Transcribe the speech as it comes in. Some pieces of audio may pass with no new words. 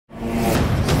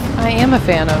I am a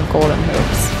fan of Golden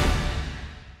Hoops.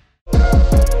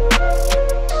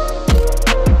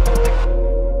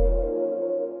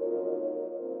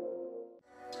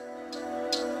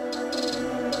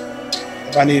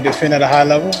 If I need to defend at a high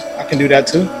level, I can do that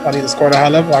too. If I need to score at a high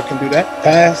level, I can do that.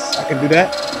 Pass, I can do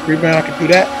that. Rebound, I can do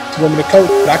that. You want me to coach,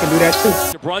 I can do that too.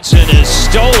 Brunson is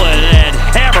stolen and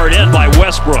hammered in by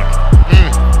Westbrook.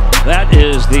 That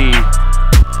is the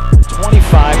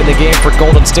 25 in the game for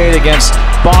Golden State against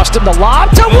Boston. The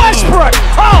lob to Westbrook.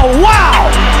 Oh,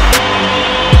 wow!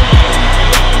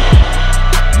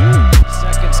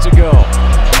 Seconds to go.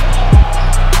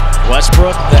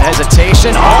 Westbrook, the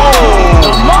hesitation. Oh!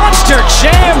 The monster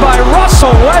jam by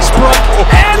Russell Westbrook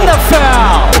and the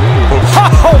foul.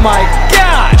 Oh my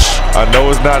gosh! I know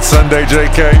it's not Sunday,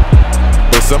 JK,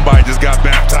 but somebody just got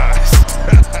baptized.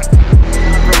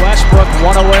 For Westbrook,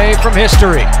 one away from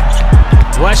history.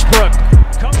 Westbrook,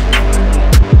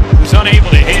 who's unable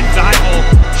to hit. Dival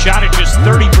shot at just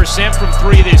 30% from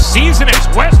three this season as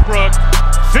Westbrook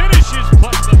finishes.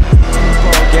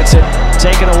 Gets it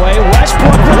taken away.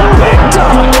 Westbrook with a big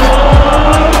dunk.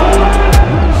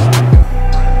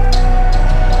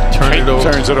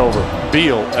 Turns it over.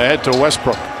 Beal ahead to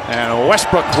Westbrook. And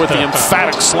Westbrook with the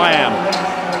emphatic slam.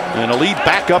 And a lead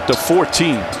back up to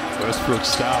 14. Westbrook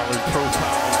style and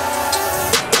profile.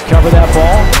 Cover that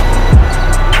ball.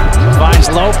 Finds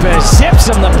Lopez. Zips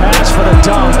him the pass for the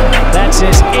dunk. That's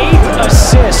his 8th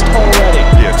assist already.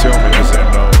 Yeah, Tillman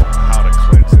doesn't know how to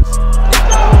cleanse this.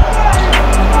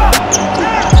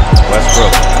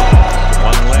 Westbrook,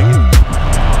 one-legged.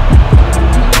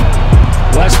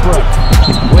 Westbrook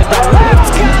with the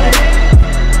left.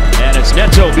 And it's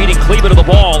Neto beating Cleveland to the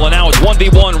ball, and now it's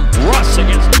 1v1 Russ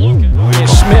against Luka.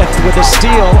 Smith with a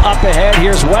steal up ahead.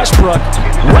 Here's Westbrook.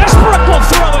 Westbrook will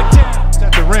throw it down.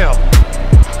 At the rim,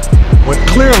 when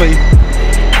clearly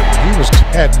he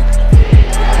had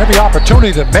every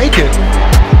opportunity to make it.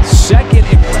 Second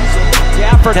impressive.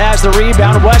 Gafford has the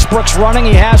rebound. Westbrook's running.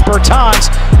 He has Bertans.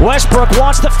 Westbrook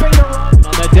wants the finger on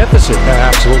that deficit. Yeah,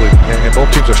 absolutely. And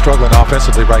both teams are struggling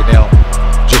offensively right now.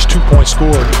 Just 2 points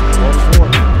scored.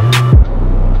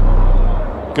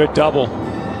 Good double.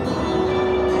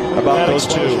 How about those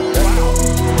two?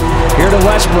 Here to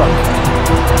Westbrook.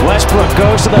 Westbrook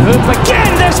goes to the hoop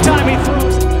again. This time he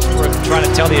throws. We're trying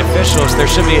to tell the officials there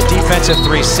should be a defensive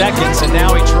 3 seconds, and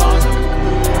now he draws it.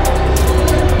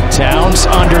 Towns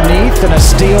underneath and a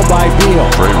steal by Beal.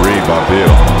 Great read by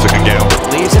Beal. Took a gamble.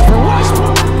 Leaves it for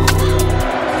Westbrook.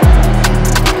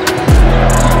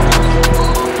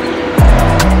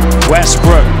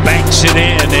 Westbrook banks it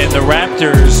in, and the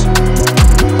Raptors.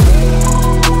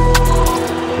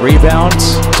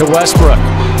 Rebounds to Westbrook.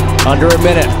 Under a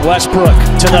minute. Westbrook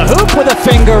to the hoop with a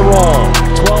finger roll.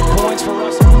 12 points for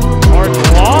Russell. Harden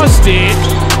lost it.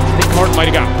 I think Harden might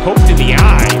have got poked in the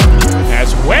eye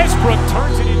as Westbrook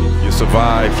turns it in. You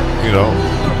survive, you know,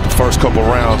 the first couple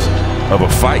rounds of a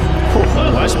fight.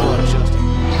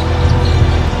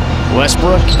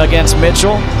 Westbrook against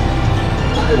Mitchell.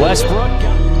 Westbrook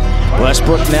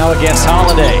now against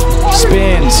Holiday.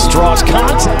 Spins, draws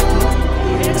contact.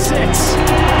 Hits it.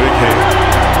 Big hit.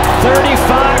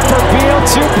 35 for Beal,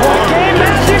 2-point game.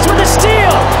 Matthews with a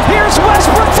steal. Here's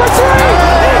Westbrook for 3.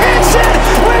 He hits it.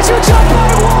 Wizards up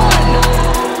by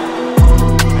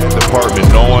 1. And department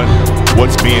knowing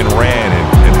what's being ran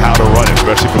and how to run it,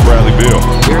 especially for Bradley Beal.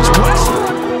 Here's Westbrook.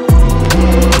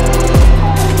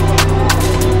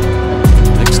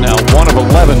 Knicks now 1 of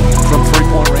 11 from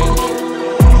 3-point range.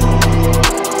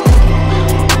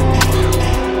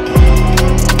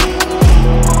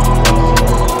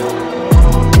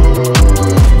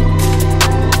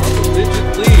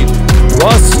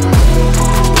 Russ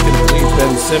looking to leave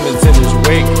Ben Simmons in his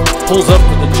wake. Pulls up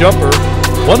for the jumper.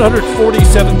 147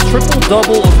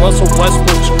 triple-double of Russell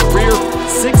Westbrook's career.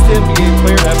 6th NBA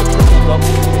player to have a triple-double.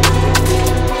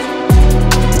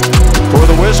 For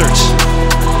the Wizards.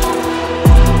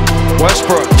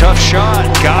 Westbrook, tough shot.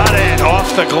 Got it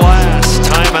off the glass.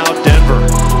 Timeout Denver.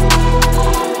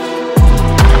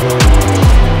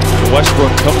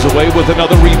 Westbrook comes away with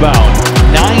another rebound.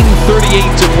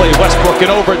 9:38 to play. Westbrook in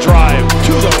overdrive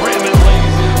to the rim and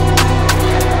lays it.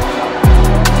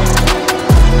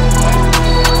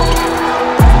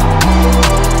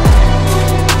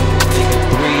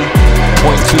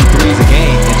 3.2 threes a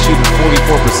game and shooting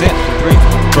 44% from 3.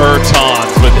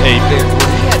 Bertans with a big.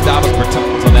 He had Davis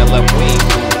Bertans on that left wing.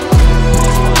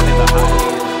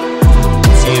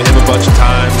 Seeing him a bunch of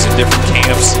times in different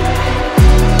camps.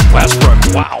 Westbrook,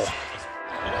 wow.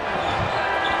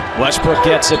 Westbrook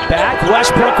gets it back.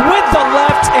 Westbrook with the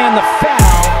left and the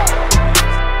foul.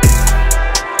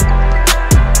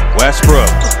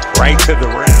 Westbrook right to the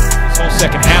rim. Full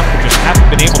second half, but just haven't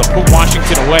been able to put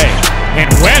Washington away. And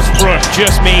Westbrook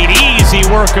just made easy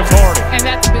work of Harden. And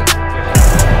that's big.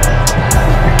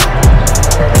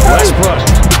 Westbrook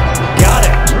got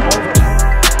it.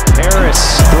 Harris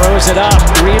throws it up.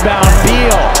 Rebound,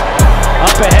 Beal.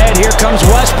 Up ahead, here comes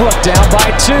Westbrook, down by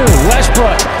 2.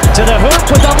 Westbrook to the hoop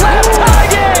with the left tie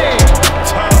game.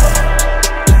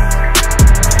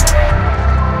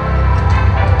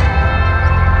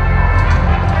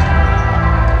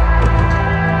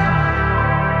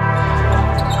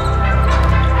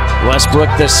 Westbrook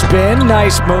the spin,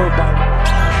 nice move by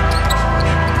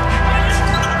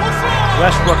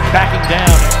Westbrook backing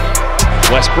down.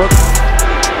 Westbrook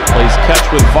plays catch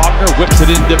with Wagner, whips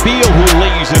it into Beal, who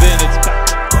lays it in. It's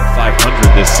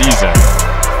 500 this season.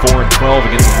 4-12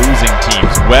 against losing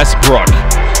teams. Westbrook,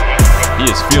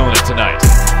 he is feeling it tonight.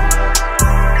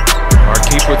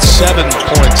 Markieff with 7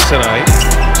 points tonight.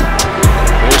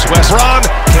 There's Westbrook,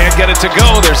 can't get it to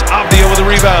go. There's Abdia with a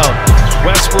rebound.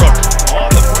 Westbrook on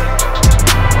the break.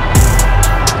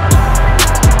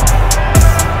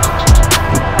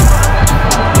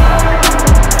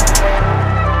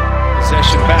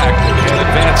 Back and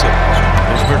advance it.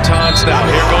 There's Bertans now.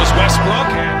 Here goes Westbrook.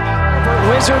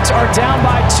 Wizards are down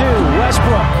by 2.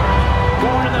 Westbrook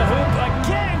going to the hoop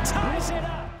again, ties it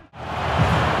up.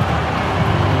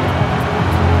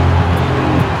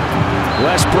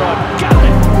 Westbrook got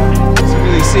it. To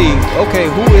really see, okay,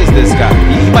 who is this guy?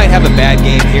 He might have a bad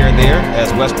game here and there,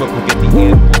 as Westbrook will get the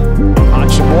end.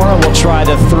 Hachimura will try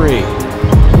the 3.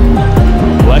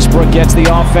 Westbrook gets the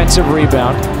offensive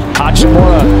rebound.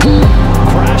 Hachimura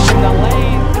crashing the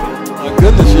lane. My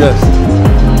goodness, yes.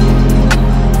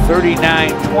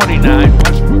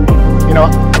 39-29. You know,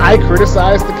 I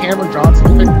criticized the Cameron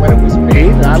Johnson pick when it was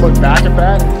made, and I look back at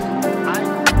that.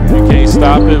 You can't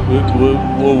stop it.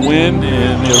 We'll win,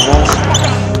 and it won't.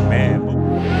 Man,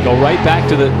 Go right back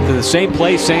to the same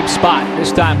place, same spot.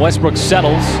 This time Westbrook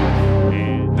settles.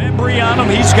 Bembry on him,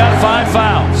 he's got 5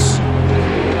 fouls.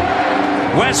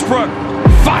 Westbrook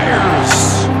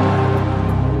fires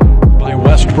by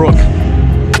Westbrook.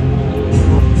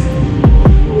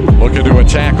 Looking to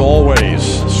attack always.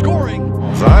 Scoring.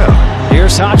 Zion.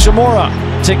 Here's Hachimura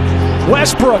to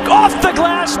Westbrook off the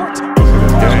glass.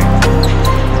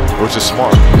 Which is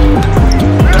smart.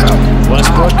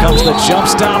 Westbrook comes the jump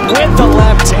stop with the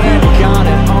left hand. Got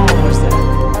it. Oh, was that?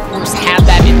 Just have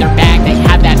that in their bag. They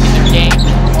have that in their game.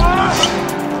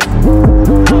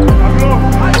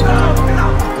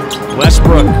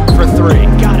 Westbrook for 3.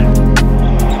 Got it.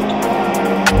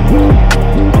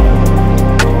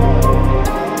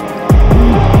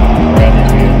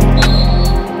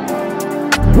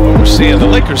 What we're seeing, the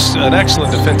Lakers, an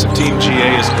excellent defensive team.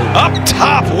 GA is up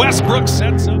top. Westbrook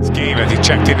sets up. Game as he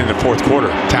checked in the fourth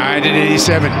quarter. Tied at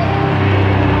 87.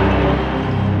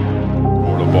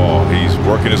 For the ball, he's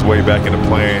working his way back into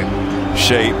playing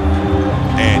shape,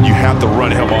 and you have to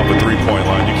run him off the 3-point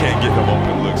line. You can't get him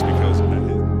open looks because of that.